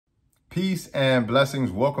Peace and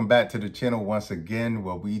blessings. Welcome back to the channel once again,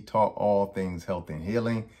 where we talk all things health and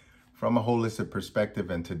healing from a holistic perspective,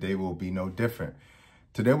 and today will be no different.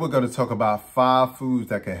 Today we're going to talk about 5 foods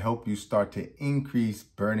that can help you start to increase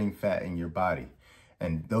burning fat in your body.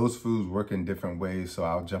 And those foods work in different ways, so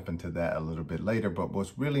I'll jump into that a little bit later. But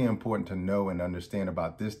what's really important to know and understand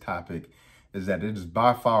about this topic is that it is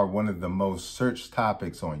by far one of the most searched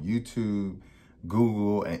topics on YouTube,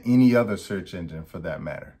 Google, and any other search engine for that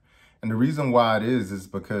matter. And the reason why it is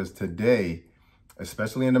because today,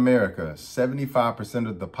 especially in America, 75%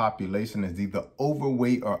 of the population is either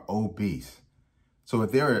overweight or obese. So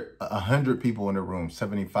if there are 100 people in the room,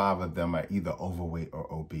 75 of them are either overweight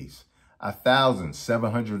or obese.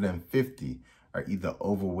 1,750 are either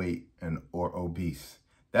overweight or obese.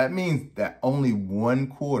 That means that only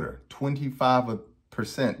 1/4,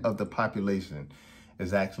 25% of the population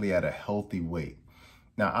is actually at a healthy weight.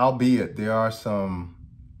 Now, albeit there are some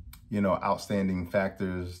outstanding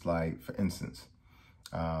factors, like, for instance,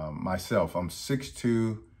 myself, I'm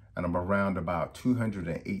 6'2", and I'm around about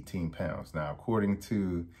 218 pounds. Now, according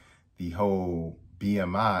to the whole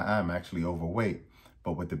BMI, I'm actually overweight.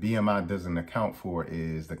 But what the BMI doesn't account for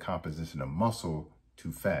is the composition of muscle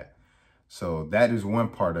to fat. So that is one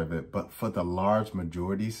part of it. But for the large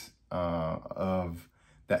majorities of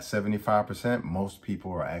that 75%, most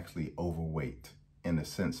people are actually overweight, in the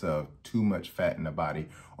sense of too much fat in the body,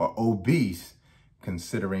 or obese,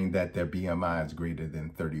 considering that their BMI is greater than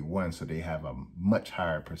 31. So they have a much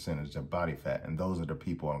higher percentage of body fat. And those are the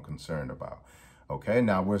people I'm concerned about. Okay,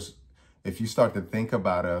 now if you start to think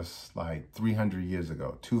about us like 300 years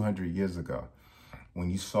ago, 200 years ago,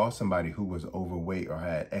 when you saw somebody who was overweight or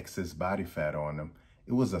had excess body fat on them,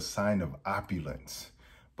 it was a sign of opulence.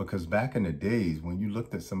 Because back in the days, when you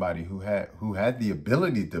looked at somebody who had the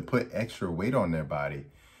ability to put extra weight on their body,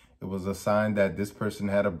 it was a sign that this person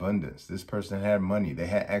had abundance. This person had money. They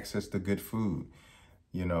had access to good food,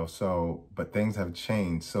 but things have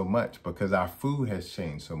changed so much because our food has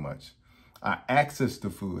changed so much. Our access to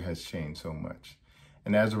food has changed so much.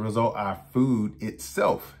 And as a result, our food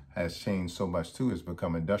itself has changed so much too. It's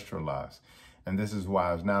become industrialized. And this is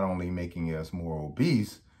why it's not only making us more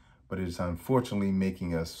obese, but it's unfortunately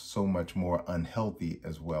making us so much more unhealthy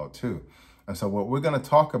as well too. And so what we're going to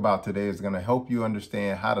talk about today is going to help you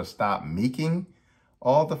understand how to stop making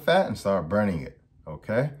all the fat and start burning it,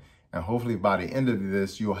 okay? And hopefully by the end of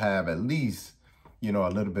this, you'll have at least, a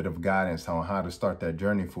little bit of guidance on how to start that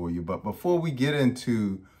journey for you. But before we get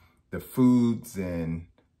into the foods and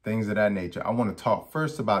things of that nature, I want to talk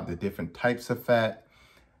first about the different types of fat,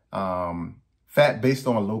 fat based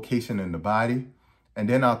on location in the body. And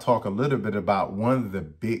then I'll talk a little bit about one of the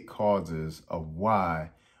big causes of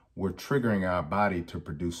why we're triggering our body to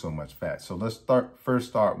produce so much fat. So let's first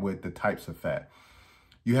start with the types of fat.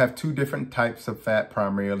 You have 2 different types of fat,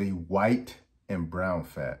 primarily white and brown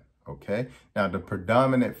fat, okay? Now, the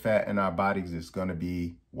predominant fat in our bodies is going to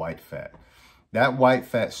be white fat. That white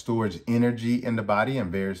fat stores energy in the body in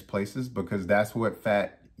various places because that's what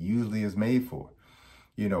fat usually is made for.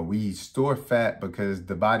 We store fat because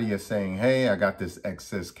the body is saying, hey, I got this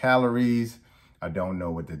excess calories. I don't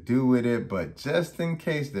know what to do with it, but just in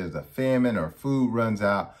case there's a famine or food runs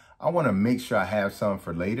out, I want to make sure I have some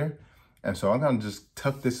for later. And so I'm going to just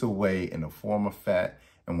tuck this away in the form of fat.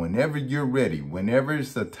 And whenever you're ready, whenever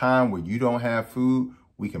it's a time where you don't have food,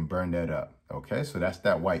 we can burn that up. Okay, so that's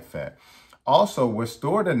that white fat. Also, what's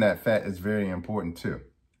stored in that fat is very important too,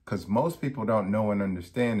 because most people don't know and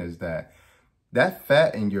understand is that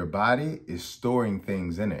fat in your body is storing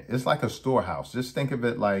things in it. It's like a storehouse. Just think of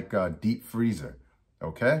it like a deep freezer,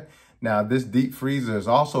 okay? Now, this deep freezer is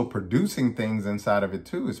also producing things inside of it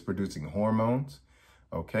too. It's producing hormones,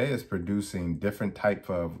 okay? It's producing different type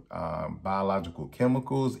of biological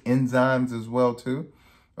chemicals, enzymes as well too,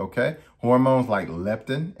 okay? Hormones like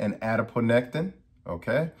leptin and adiponectin,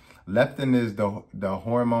 okay? Leptin is the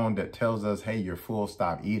hormone that tells us, hey, you're full,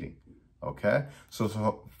 stop eating. Okay,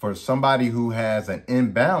 so for somebody who has an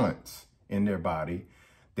imbalance in their body,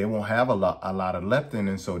 they won't have a lot of leptin,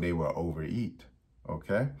 and so they will overeat.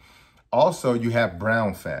 Okay, also you have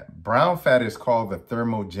brown fat. Brown fat is called the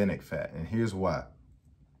thermogenic fat, and here's why.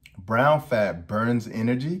 Brown fat burns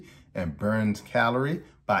energy and burns calorie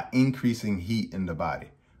by increasing heat in the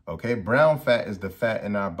body. Okay, brown fat is the fat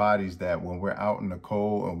in our bodies that when we're out in the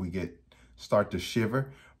cold and we start to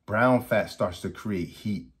shiver, brown fat starts to create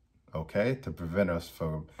heat. Okay, to prevent us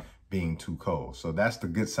from being too cold. So that's the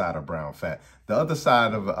good side of brown fat. The other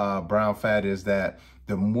side of brown fat is that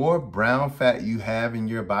the more brown fat you have in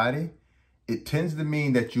your body, it tends to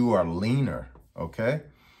mean that you are leaner, okay?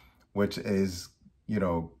 Which is,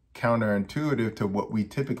 counterintuitive to what we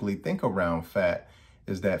typically think around fat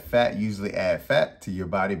is that fat usually add fat to your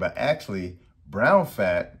body, but actually brown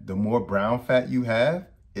fat, the more brown fat you have,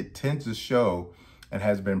 it tends to show and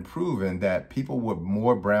has been proven that people with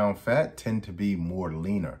more brown fat tend to be more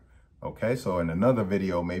leaner. Okay, so in another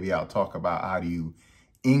video, maybe I'll talk about how do you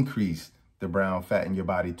increase the brown fat in your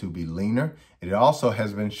body to be leaner. It also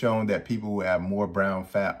has been shown that people who have more brown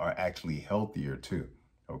fat are actually healthier too.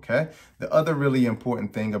 Okay, the other really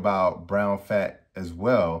important thing about brown fat as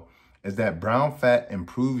well is that brown fat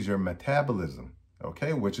improves your metabolism,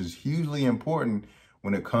 okay, which is hugely important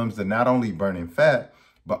when it comes to not only burning fat,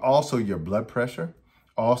 but also your blood pressure,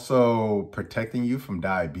 also protecting you from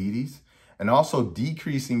diabetes, and also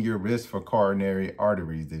decreasing your risk for coronary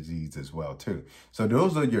artery disease as well too. So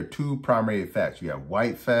those are your two primary fats. You have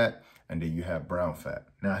white fat and then you have brown fat.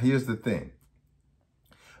 Now here's the thing.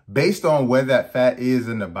 Based on where that fat is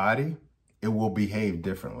in the body, it will behave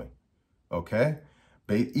differently, okay?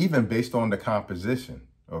 Even based on the composition,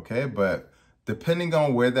 okay? But depending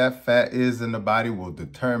on where that fat is in the body will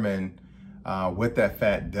determine what that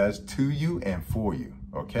fat does to you and for you,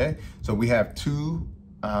 okay? So we have two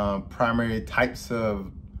primary types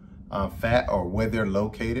of fat, or where they're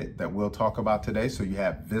located, that we'll talk about today. So you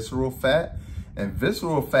have visceral fat, and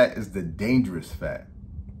visceral fat is the dangerous fat,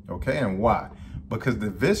 okay? And why? Because the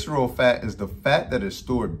visceral fat is the fat that is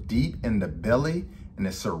stored deep in the belly and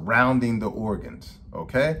is surrounding the organs,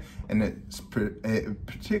 okay? And it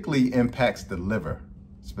particularly impacts the liver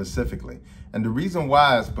specifically. And the reason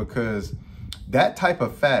why is because that type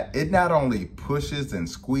of fat, it not only pushes and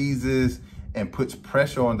squeezes and puts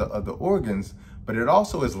pressure on the other organs, but it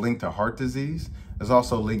also is linked to heart disease. It's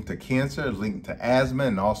also linked to cancer, linked to asthma,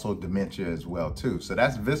 and also dementia as well too. So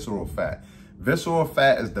that's visceral fat. Visceral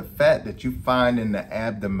fat is the fat that you find in the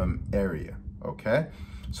abdomen area, okay?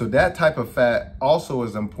 So that type of fat also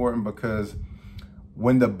is important because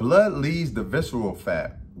when the blood leaves the visceral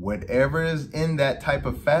fat, whatever is in that type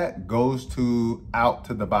of fat goes out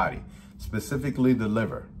to the body, specifically the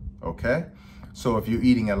liver, okay? So if you're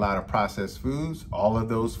eating a lot of processed foods, all of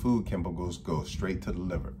those food chemicals go straight to the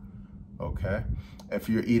liver, okay? If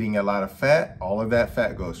you're eating a lot of fat, all of that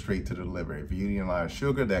fat goes straight to the liver. If you're eating a lot of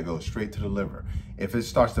sugar, that goes straight to the liver. If it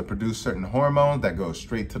starts to produce certain hormones, that goes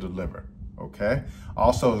straight to the liver, okay?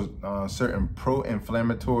 Also, certain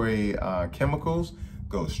pro-inflammatory chemicals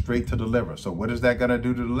go straight to the liver. So what is that gonna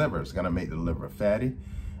do to the liver? It's gonna make the liver fatty.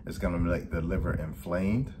 It's gonna make the liver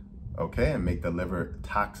inflamed, okay? And make the liver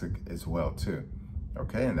toxic as well too,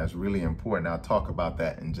 okay? And that's really important. I'll talk about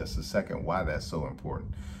that in just a second, why that's so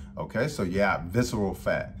important. Okay, so yeah, visceral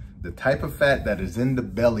fat, the type of fat that is in the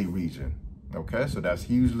belly region. Okay, so that's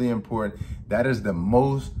hugely important. That is the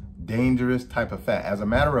most dangerous type of fat. As a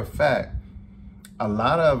matter of fact, a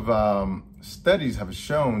lot of studies have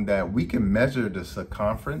shown that we can measure the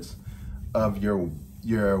circumference of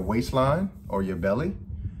your waistline or your belly,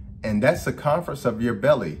 and that circumference of your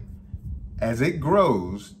belly, as it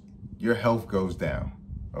grows, your health goes down.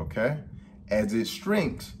 Okay, as it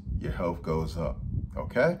shrinks, your health goes up.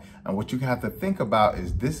 Okay, and what you have to think about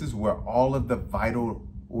is this is where all of the vital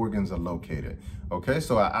organs are located. Okay,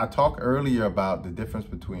 so I talked earlier about the difference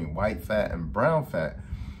between white fat and brown fat.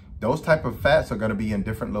 Those type of fats are going to be in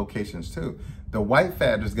different locations too. The white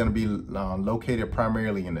fat is going to be located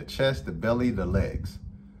primarily in the chest, the belly, the legs.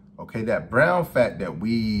 Okay, that brown fat that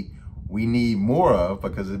we need more of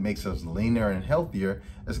because it makes us leaner and healthier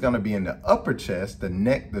is going to be in the upper chest, the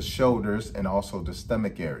neck, the shoulders, and also the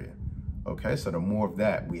stomach area. Okay, so the more of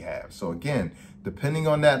that we have. So again, depending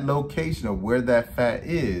on that location of where that fat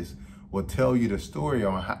is, will tell you the story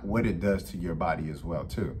on what it does to your body as well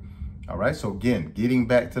too. All right, so again, getting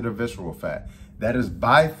back to the visceral fat, that is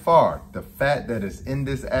by far the fat that is in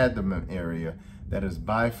this abdomen area, that is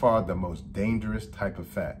by far the most dangerous type of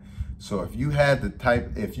fat. So if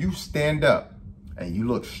you stand up and you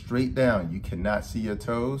look straight down, you cannot see your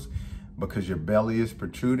toes, because your belly is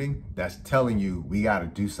protruding, that's telling you we got to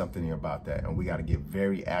do something about that, and we got to get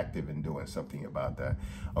very active in doing something about that.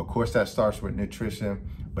 Of course, that starts with nutrition,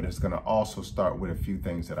 but it's going to also start with a few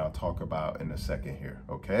things that I'll talk about in a second here,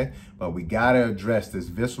 okay? But we got to address this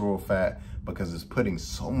visceral fat because it's putting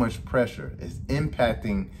so much pressure. It's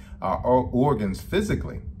impacting our organs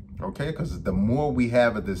physically, okay? Because the more we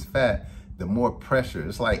have of this fat, the more pressure.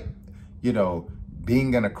 It's like, you know,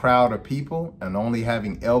 being in a crowd of people and only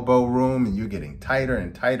having elbow room, and you're getting tighter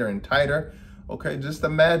and tighter and tighter. Okay, just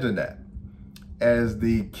imagine that. As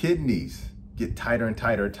the kidneys get tighter and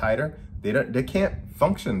tighter and tighter, they can't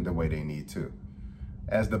function the way they need to.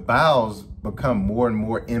 As the bowels become more and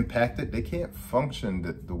more impacted, they can't function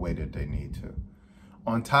the way that they need to.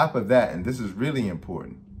 On top of that, and this is really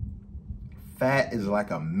important, Fat is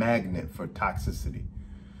like a magnet for toxicity.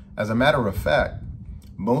 As a matter of fact,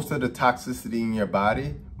 most of the toxicity in your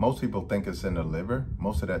body, most people think it's in the liver.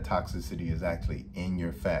 Most of that toxicity is actually in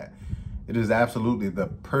your fat. It is absolutely the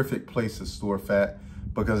perfect place to store fat,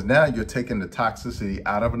 because now you're taking the toxicity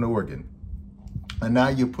out of an organ and now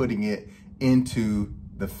you're putting it into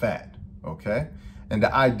the fat, okay? And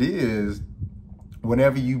the idea is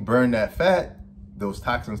whenever you burn that fat, those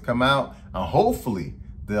toxins come out and hopefully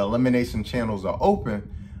the elimination channels are open.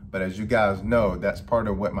 But as you guys know, that's part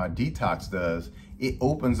of what my detox does. It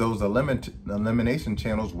opens those elimination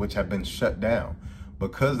channels which have been shut down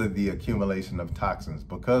because of the accumulation of toxins,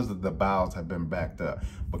 because of the bowels have been backed up,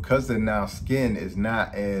 because the now skin is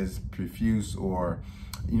not as profuse or,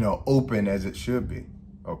 open as it should be,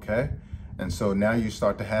 okay? And so now you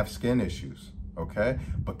start to have skin issues, okay?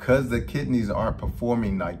 Because the kidneys aren't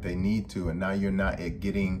performing like they need to, and now you're not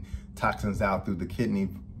getting toxins out through the kidney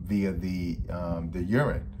via the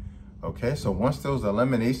urine, okay? So once those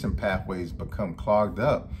elimination pathways become clogged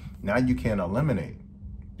up, now you can't eliminate,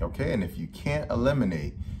 okay? And if you can't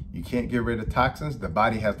eliminate, you can't get rid of toxins, the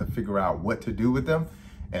body has to figure out what to do with them.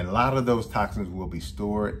 And a lot of those toxins will be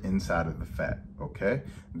stored inside of the fat, okay?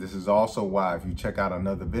 This is also why, if you check out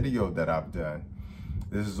another video that I've done,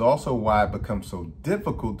 this is also why it becomes so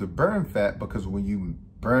difficult to burn fat, because when you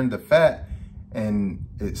burn the fat and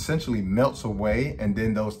it essentially melts away and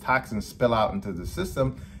then those toxins spill out into the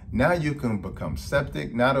system, now you can become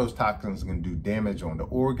septic. Now those toxins can do damage on the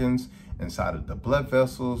organs, inside of the blood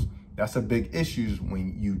vessels. That's a big issue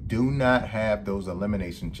when you do not have those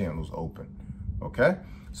elimination channels open, okay?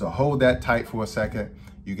 So hold that tight for a second.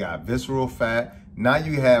 You got visceral fat. Now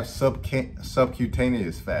you have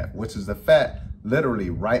subcutaneous fat, which is the fat literally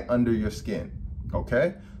right under your skin,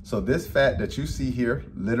 okay? So this fat that you see here,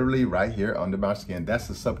 literally right here under my skin, that's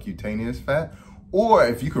the subcutaneous fat. Or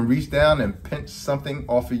if you can reach down and pinch something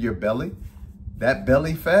off of your belly, that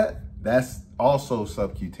belly fat, that's also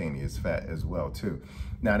subcutaneous fat as well too.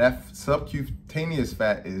 Now that subcutaneous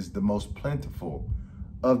fat is the most plentiful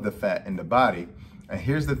of the fat in the body. And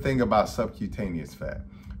here's the thing about subcutaneous fat.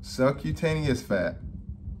 Subcutaneous fat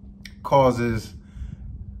causes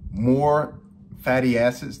more fatty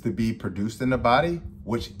acids to be produced in the body,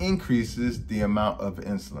 which increases the amount of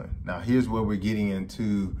insulin. Now here's where we're getting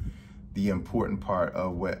into the important part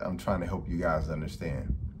of what I'm trying to help you guys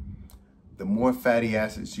understand. The more fatty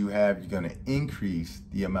acids you have, you're gonna increase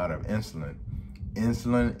the amount of insulin.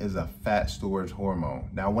 Insulin is a fat storage hormone.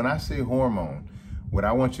 Now, when I say hormone, what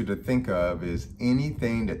I want you to think of is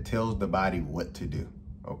anything that tells the body what to do,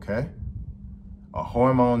 okay? A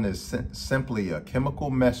hormone is simply a chemical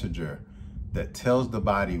messenger that tells the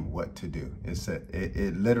body what to do.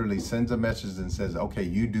 It literally sends a message and says, okay,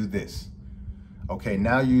 you do this. Okay,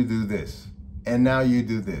 now you do this. And now you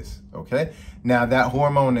do this, okay? Now that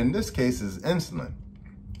hormone in this case is insulin.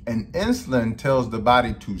 And insulin tells the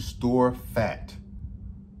body to store fat.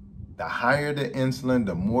 The higher the insulin,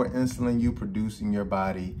 the more insulin you produce in your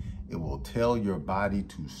body, it will tell your body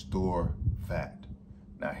to store fat.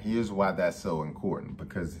 Now here's why that's so important,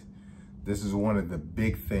 because this is one of the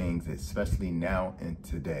big things, especially now and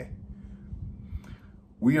today.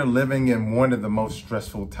 We are living in one of the most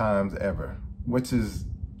stressful times ever, which is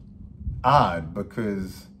odd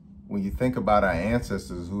because when you think about our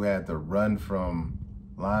ancestors who had to run from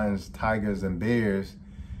lions, tigers, and bears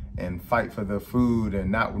and fight for their food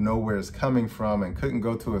and not know where it's coming from and couldn't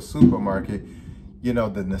go to a supermarket,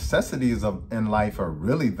 the necessities in life are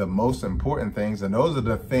really the most important things. And those are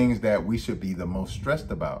the things that we should be the most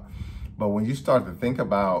stressed about. But when you start to think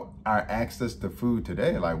about our access to food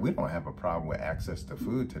today, like we don't have a problem with access to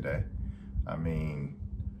food today. I mean,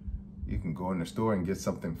 you can go in the store and get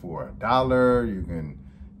something for $1. You can,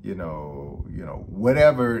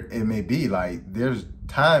 whatever it may be. Like there's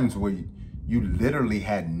times where you literally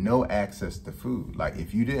had no access to food. Like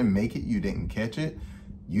if you didn't make it, you didn't catch it,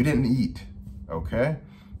 you didn't eat, okay?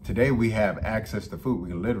 Today we have access to food. We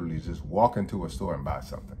can literally just walk into a store and buy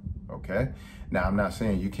something, okay? Now I'm not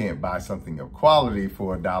saying you can't buy something of quality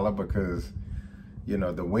for $1 because,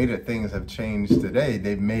 the way that things have changed today,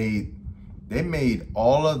 they made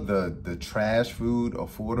all of the trash food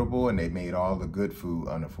affordable and they made all the good food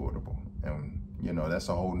unaffordable. And, that's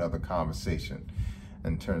a whole nother conversation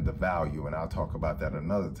in terms of value. And I'll talk about that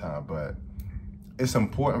another time. But it's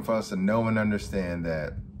important for us to know and understand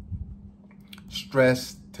that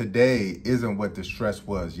stress today isn't what the stress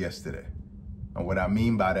was yesterday. And what I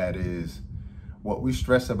mean by that is what we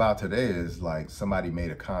stress about today is like somebody made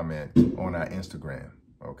a comment on our Instagram,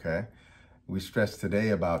 okay? We stress today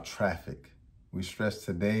about traffic. We stress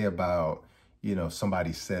today about,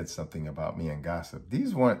 somebody said something about me and gossip.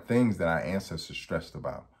 These weren't things that our ancestors stressed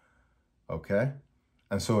about, okay?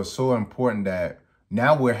 And so it's so important that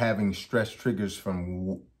now we're having stress triggers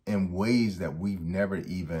in ways that we've never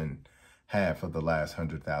even had for the last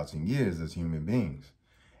 100,000 years as human beings.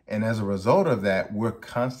 And as a result of that, we're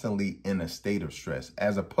constantly in a state of stress,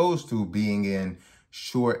 as opposed to being in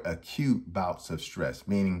short, acute bouts of stress,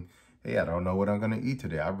 meaning, hey, I don't know what I'm going to eat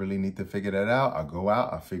today. I really need to figure that out. I'll go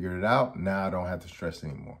out, I'll figure it out. Now I don't have to stress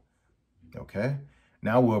anymore. Okay?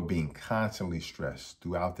 Now we're being constantly stressed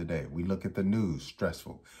throughout the day. We look at the news,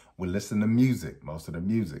 stressful. We listen to music, most of the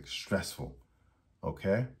music, stressful.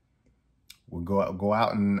 Okay? We go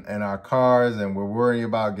out in our cars and we're worried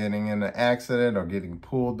about getting in an accident or getting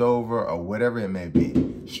pulled over or whatever it may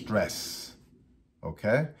be. Stress.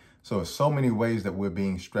 Okay? So there's so many ways that we're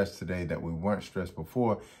being stressed today that we weren't stressed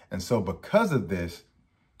before. And so because of this,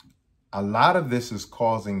 a lot of this is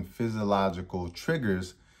causing physiological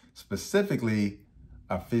triggers, specifically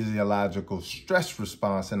a physiological stress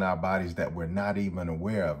response in our bodies that we're not even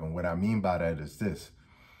aware of. And what I mean by that is this: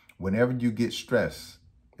 whenever you get stressed,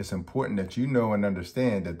 it's important that you know and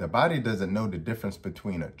understand that the body doesn't know the difference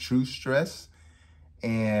between a true stress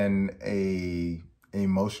and a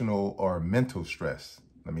emotional or mental stress.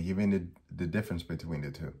 Let me give you the difference between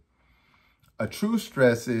the two. A true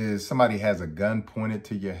stress is somebody has a gun pointed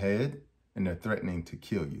to your head and they're threatening to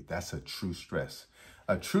kill you. That's a true stress.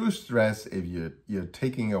 A true stress, if you're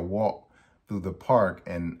taking a walk through the park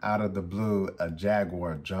and out of the blue, a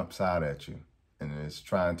jaguar jumps out at you and is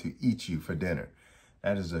trying to eat you for dinner.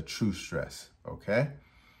 That is a true stress, okay?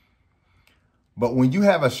 But when you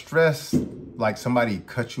have a stress like somebody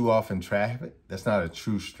cut you off in traffic, that's not a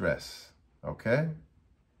true stress, okay?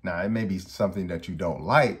 Now, it may be something that you don't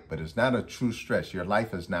like, but it's not a true stress. Your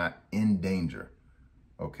life is not in danger,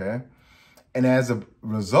 okay? And as a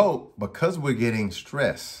result, because we're getting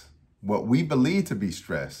stress, what we believe to be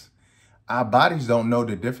stress, our bodies don't know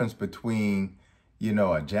the difference between,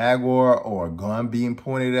 a jaguar or a gun being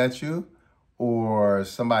pointed at you or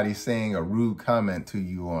somebody saying a rude comment to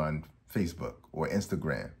you on Facebook or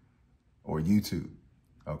Instagram or YouTube.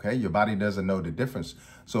 Okay, your body doesn't know the difference.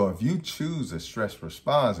 So if you choose a stress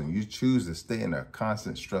response and you choose to stay in a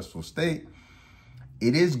constant stressful state,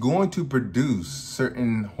 it is going to produce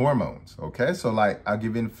certain hormones. Okay, so like I'll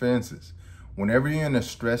give you, for instance, whenever you're in a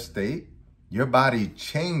stress state, your body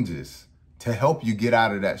changes to help you get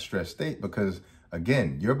out of that stress state because,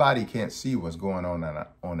 again, your body can't see what's going on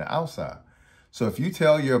the outside. So if you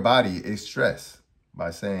tell your body it's stress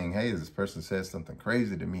by saying, hey, this person said something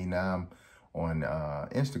crazy to me, now I'm on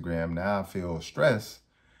Instagram, now I feel stressed,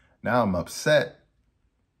 now I'm upset,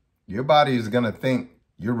 your body is going to think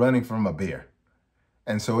you're running from a bear.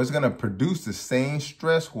 And so it's going to produce the same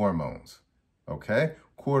stress hormones, okay?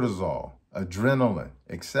 Cortisol, adrenaline,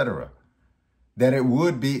 etc., that it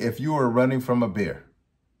would be if you were running from a bear,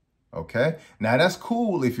 okay? Now, that's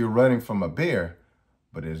cool if you're running from a bear,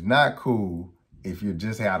 but it's not cool if you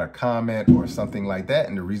just had a comment or something like that.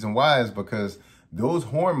 And the reason why is because those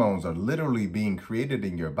hormones are literally being created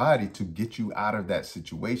in your body to get you out of that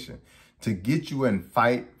situation, to get you in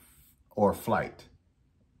fight or flight,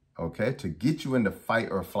 okay? To get you into fight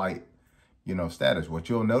or flight, status. What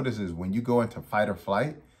you'll notice is when you go into fight or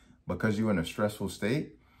flight, because you're in a stressful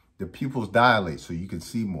state, the pupils dilate so you can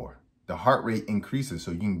see more. The heart rate increases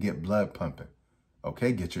so you can get blood pumping,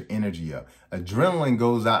 okay? Get your energy up. Adrenaline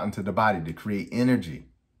goes out into the body to create energy,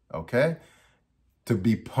 okay? To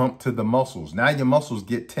be pumped to the muscles. Now your muscles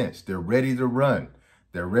get tense. They're ready to run.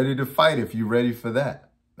 They're ready to fight if you're ready for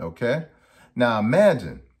that, okay? Now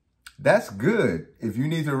imagine, that's good if you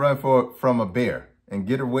need to run from a bear and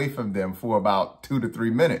get away from them for about 2 to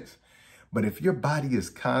 3 minutes. But if your body is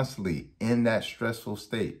constantly in that stressful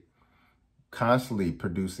state, constantly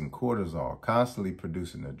producing cortisol, constantly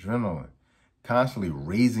producing adrenaline, constantly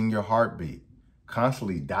raising your heartbeat,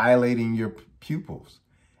 constantly dilating your pupils,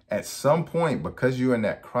 at some point, because you're in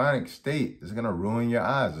that chronic state, it's going to ruin your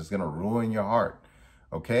eyes. It's going to ruin your heart,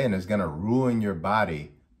 okay? And it's going to ruin your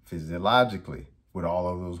body physiologically with all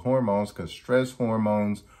of those hormones, because stress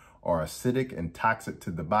hormones are acidic and toxic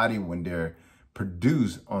to the body when they're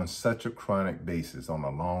produced on such a chronic basis, on a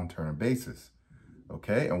long-term basis,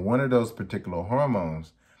 okay? And one of those particular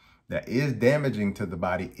hormones that is damaging to the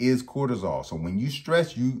body is cortisol. So when you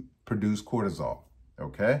stress, you produce cortisol,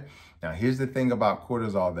 okay? Now, here's the thing about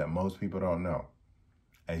cortisol that most people don't know.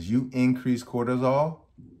 As you increase cortisol,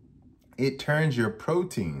 it turns your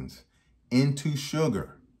proteins into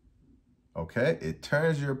sugar, okay? It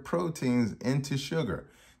turns your proteins into sugar.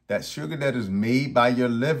 That sugar that is made by your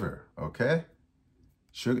liver, okay?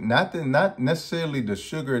 Sugar, not necessarily the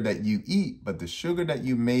sugar that you eat, but the sugar that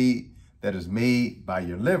that is made by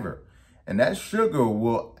your liver. And that sugar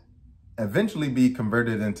will eventually be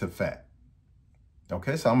converted into fat.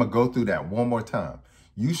 Okay, so I'm gonna go through that one more time.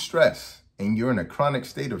 You stress and you're in a chronic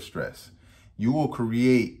state of stress, you will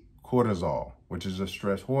create cortisol, which is a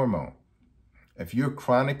stress hormone. If you're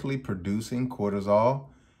chronically producing cortisol,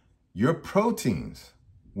 your proteins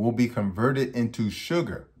will be converted into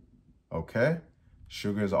sugar, okay?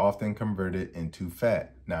 Sugar is often converted into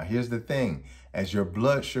fat. Now, here's the thing. As your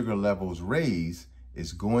blood sugar levels raise,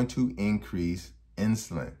 it's going to increase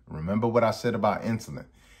insulin. Remember what I said about insulin.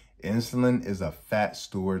 Insulin is a fat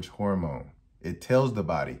storage hormone. It tells the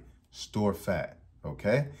body, store fat,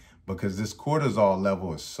 okay? Because this cortisol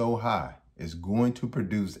level is so high, it's going to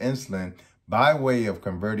produce insulin by way of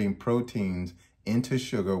converting proteins into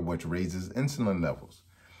sugar, which raises insulin levels.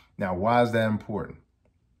 Now, why is that important?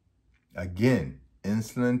 Again,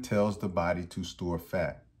 insulin tells the body to store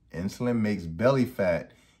fat. Insulin makes belly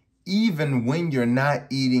fat even when you're not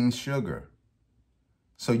eating sugar.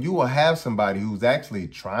 So you will have somebody who's actually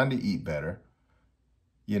trying to eat better,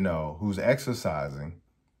 who's exercising,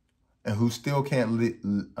 and who still can't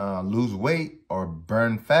lose weight or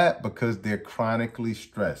burn fat because they're chronically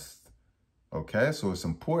stressed. Okay, so it's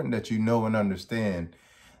important that you know and understand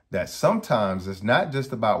that sometimes it's not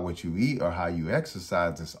just about what you eat or how you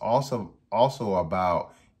exercise. It's also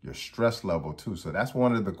about your stress level too. So that's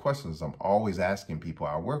one of the questions I'm always asking people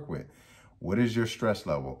I work with. What is your stress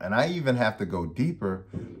level? And I even have to go deeper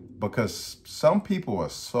because some people are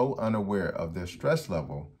so unaware of their stress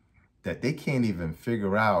level that they can't even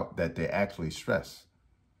figure out that they're actually stressed.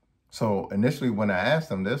 So initially when I ask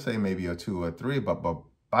them, they'll say maybe a 2 or 3, but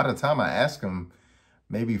by the time I ask them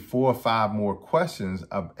maybe 4 or 5 more questions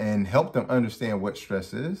and help them understand what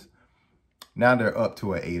stress is, now they're up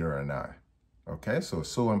to an 8 or a 9. Okay, so it's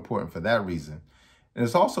so important for that reason. And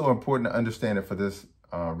it's also important to understand it for this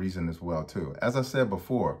reason as well too. As I said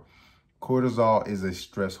before, cortisol is a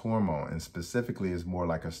stress hormone, and specifically is more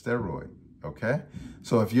like a steroid. Okay,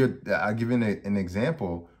 so I'll give you an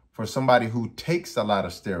example for somebody who takes a lot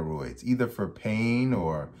of steroids, either for pain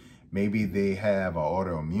or maybe they have an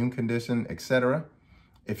autoimmune condition, etc.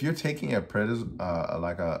 If you're taking a steroid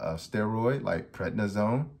like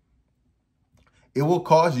prednisone, it will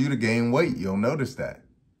cause you to gain weight. You'll notice that.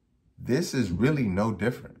 This is really no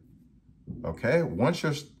different. Okay, once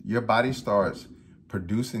your body starts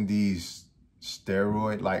producing these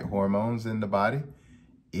steroid-like hormones in the body,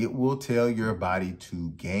 it will tell your body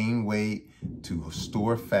to gain weight, to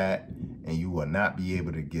store fat, and you will not be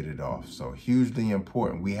able to get it off. So hugely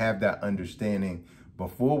important. We have that understanding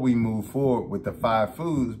before we move forward with the 5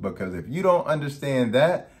 foods, because if you don't understand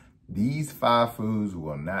that, these 5 foods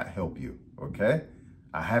will not help you, okay?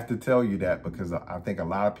 I have to tell you that because I think a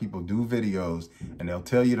lot of people do videos and they'll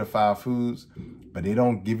tell you the 5 foods, but they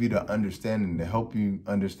don't give you the understanding to help you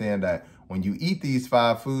understand that when you eat these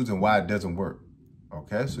 5 foods and why it doesn't work.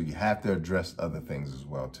 Okay, so you have to address other things as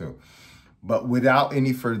well too. But without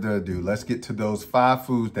any further ado, let's get to those 5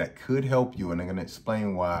 foods that could help you, and I'm going to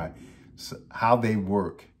explain how they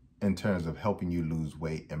work in terms of helping you lose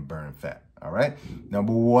weight and burn fat. All right,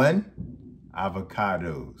 number 1,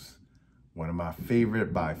 avocados. One of my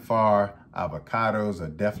favorite by far. Avocados are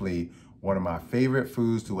definitely one of my favorite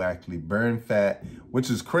foods to actually burn fat, which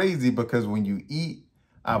is crazy because when you eat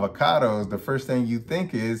avocados, the first thing you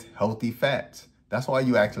think is healthy fats. That's why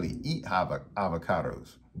you actually eat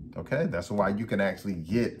avocados, okay? That's why you can actually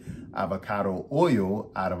get avocado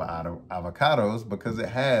oil out of avocados, because it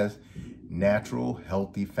has natural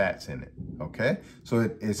healthy fats in it, okay? So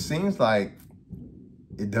it seems like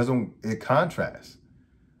it contrasts.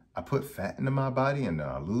 I put fat into my body and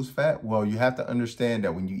I lose fat. Well, you have to understand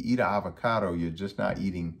that when you eat an avocado, you're just not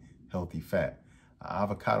eating healthy fat.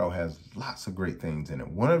 Avocado has lots of great things in it.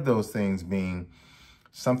 One of those things being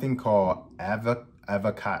something called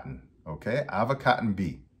avocotton, okay? Avocotton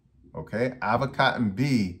B, okay? Avocotton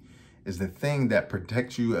B is the thing that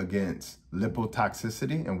protects you against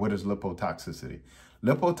lipotoxicity. And what is lipotoxicity?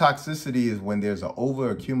 Lipotoxicity is when there's an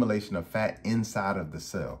overaccumulation of fat inside of the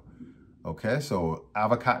cell. Okay, so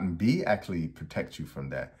avocotton B actually protects you from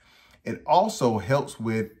that. It also helps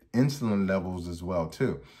with insulin levels as well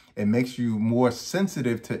too. It makes you more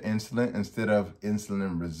sensitive to insulin instead of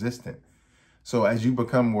insulin resistant. So as you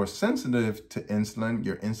become more sensitive to insulin,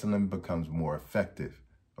 your insulin becomes more effective,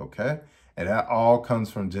 okay? And that all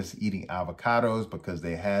comes from just eating avocados, because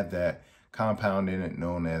they have that compound in it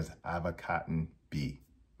known as avocotton B,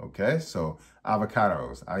 okay? So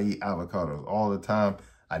avocados, I eat avocados all the time.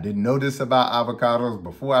 I didn't know this about avocados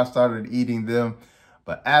before I started eating them,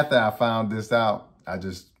 but after I found this out, I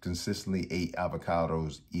just consistently ate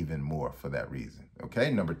avocados even more for that reason.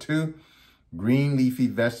 Okay, number 2, green leafy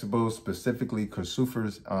vegetables, specifically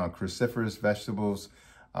cruciferous vegetables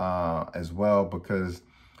as well, because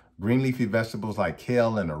green leafy vegetables like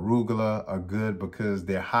kale and arugula are good because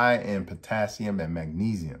they're high in potassium and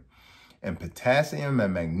magnesium. And potassium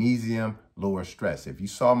and magnesium lower stress. If you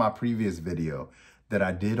saw my previous video that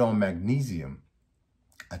I did on magnesium,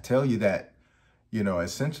 I tell you that, you know,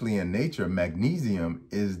 essentially in nature, magnesium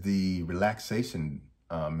is the relaxation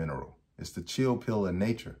mineral. It's the chill pill in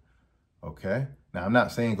nature, okay? Now, I'm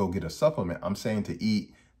not saying go get a supplement. I'm saying to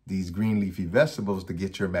eat these green leafy vegetables to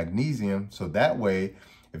get your magnesium. So that way,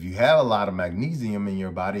 if you have a lot of magnesium in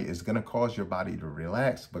your body, it's going to cause your body to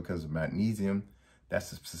relax because magnesium, that's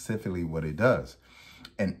specifically what it does.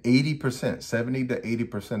 And 80%, 70 to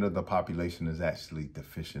 80% of the population is actually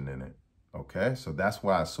deficient in it, okay? So that's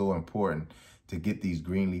why it's so important to get these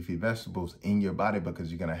green leafy vegetables in your body, because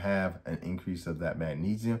you're going to have an increase of that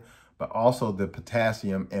magnesium, but also the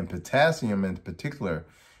potassium. And potassium in particular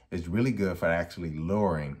is really good for actually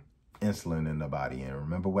lowering insulin in the body. And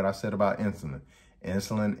remember what I said about insulin.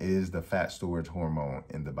 Insulin is the fat storage hormone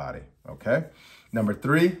in the body, okay? Number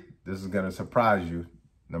 3, this is going to surprise you.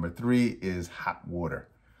 Number 3 is hot water,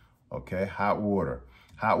 okay? Hot water.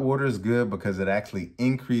 Hot water is good because it actually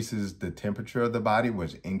increases the temperature of the body,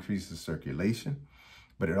 which increases circulation,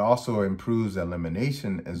 but it also improves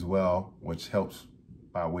elimination as well, which helps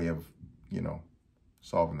by way of, you know,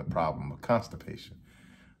 solving the problem of constipation,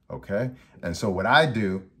 okay? And so what I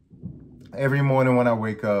do every morning when I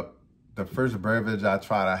wake up, the first beverage I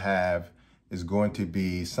try to have is going to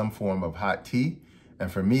be some form of hot tea.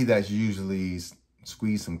 And for me, that's usually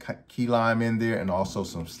squeeze some key lime in there and also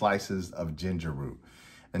some slices of ginger root.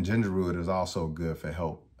 And ginger root is also good for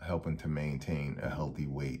helping to maintain a healthy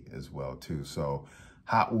weight as well too. So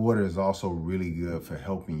hot water is also really good for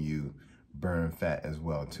helping you burn fat as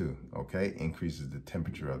well too, okay? Increases the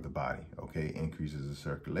temperature of the body, okay? Increases the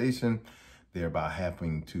circulation, thereby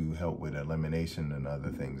helping to help with elimination and other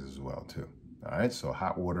things as well too. All right, so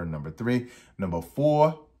hot water, number 3. Number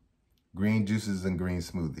 4, green juices and green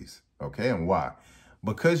smoothies, okay? And why?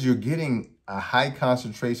 Because you're getting a high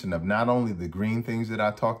concentration of not only the green things that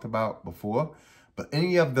I talked about before, but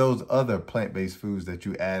any of those other plant-based foods that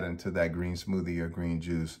you add into that green smoothie or green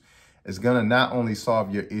juice is gonna not only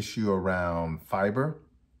solve your issue around fiber,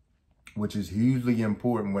 which is hugely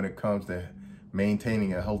important when it comes to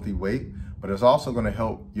maintaining a healthy weight, but it's also gonna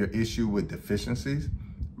help your issue with deficiencies.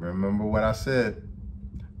 Remember what I said,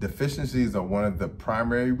 deficiencies are one of the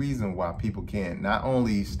primary reasons why people can't not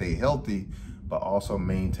only stay healthy, but also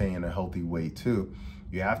maintain a healthy weight too.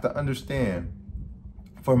 You have to understand,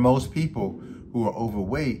 for most people who are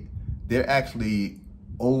overweight, they're actually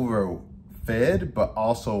overfed, but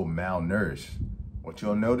also malnourished. What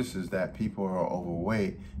you'll notice is that people who are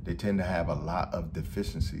overweight, they tend to have a lot of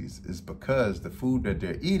deficiencies. It's because the food that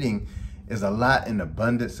they're eating is a lot in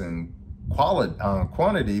abundance and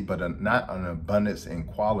quantity, but not an abundance in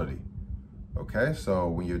quality. Okay, so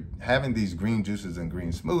when you're having these green juices and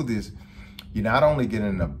green smoothies, you're not only getting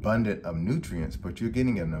an abundance of nutrients, but you're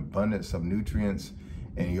getting an abundance of nutrients,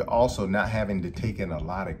 and you're also not having to take in a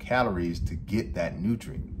lot of calories to get that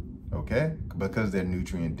nutrient, okay? Because they're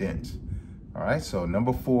nutrient dense. All right, so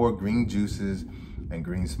number 4, green juices and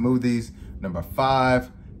green smoothies. Number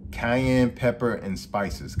 5, cayenne pepper and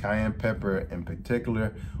spices. Cayenne pepper in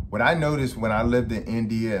particular. What I noticed when I lived in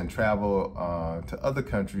India and traveled to other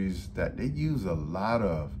countries, that they use a lot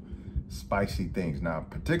of spicy things. Now,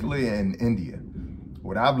 particularly in India,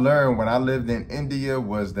 what I've learned when I lived in India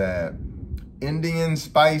was that Indian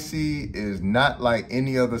spicy is not like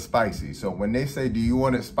any other spicy. So when they say, do you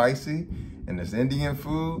want it spicy and it's Indian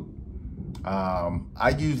food,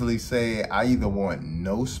 I usually say I either want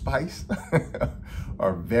no spice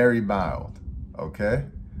or very mild, okay?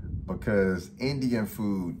 Because Indian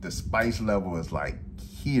food, the spice level is like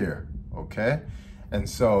here, okay? And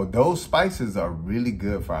so those spices are really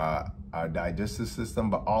good for our digestive system,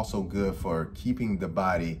 but also good for keeping the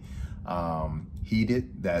body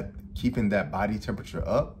heated, keeping that body temperature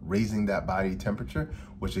up, raising that body temperature,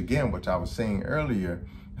 which again, which I was saying earlier,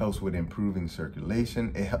 helps with improving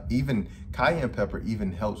circulation. Even cayenne pepper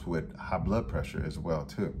even helps with high blood pressure as well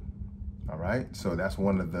too. All right, so that's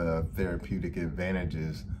one of the therapeutic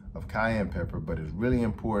advantages of cayenne pepper, but it's really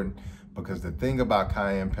important because the thing about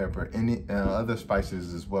cayenne pepper and other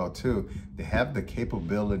spices as well too, they have the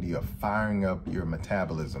capability of firing up your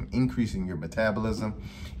metabolism, increasing your metabolism.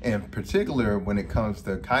 And in particular, when it comes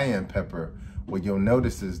to cayenne pepper, what you'll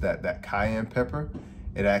notice is that that cayenne pepper,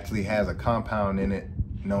 it actually has a compound in it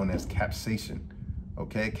known as capsaicin,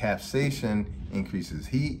 Okay, capsaicin increases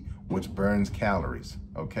heat, which burns calories.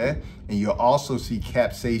 Okay, and you'll also see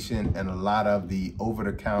capsaicin in a lot of the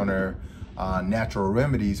over-the-counter natural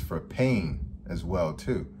remedies for pain as well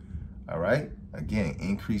too. All right, again,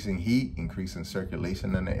 increasing heat, increasing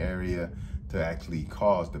circulation in the area to actually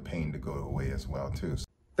cause the pain to go away as well too.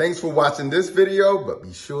 Thanks for watching this video, but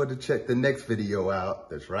be sure to check the next video out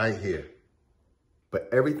that's right here. But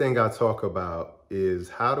everything I talk about is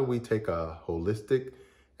how do we take a holistic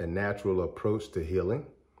and natural approach to healing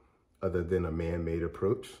other than a man-made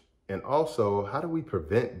approach? And also, how do we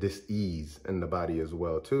prevent dis-ease in the body as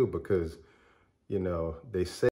well too? Because, you know, they say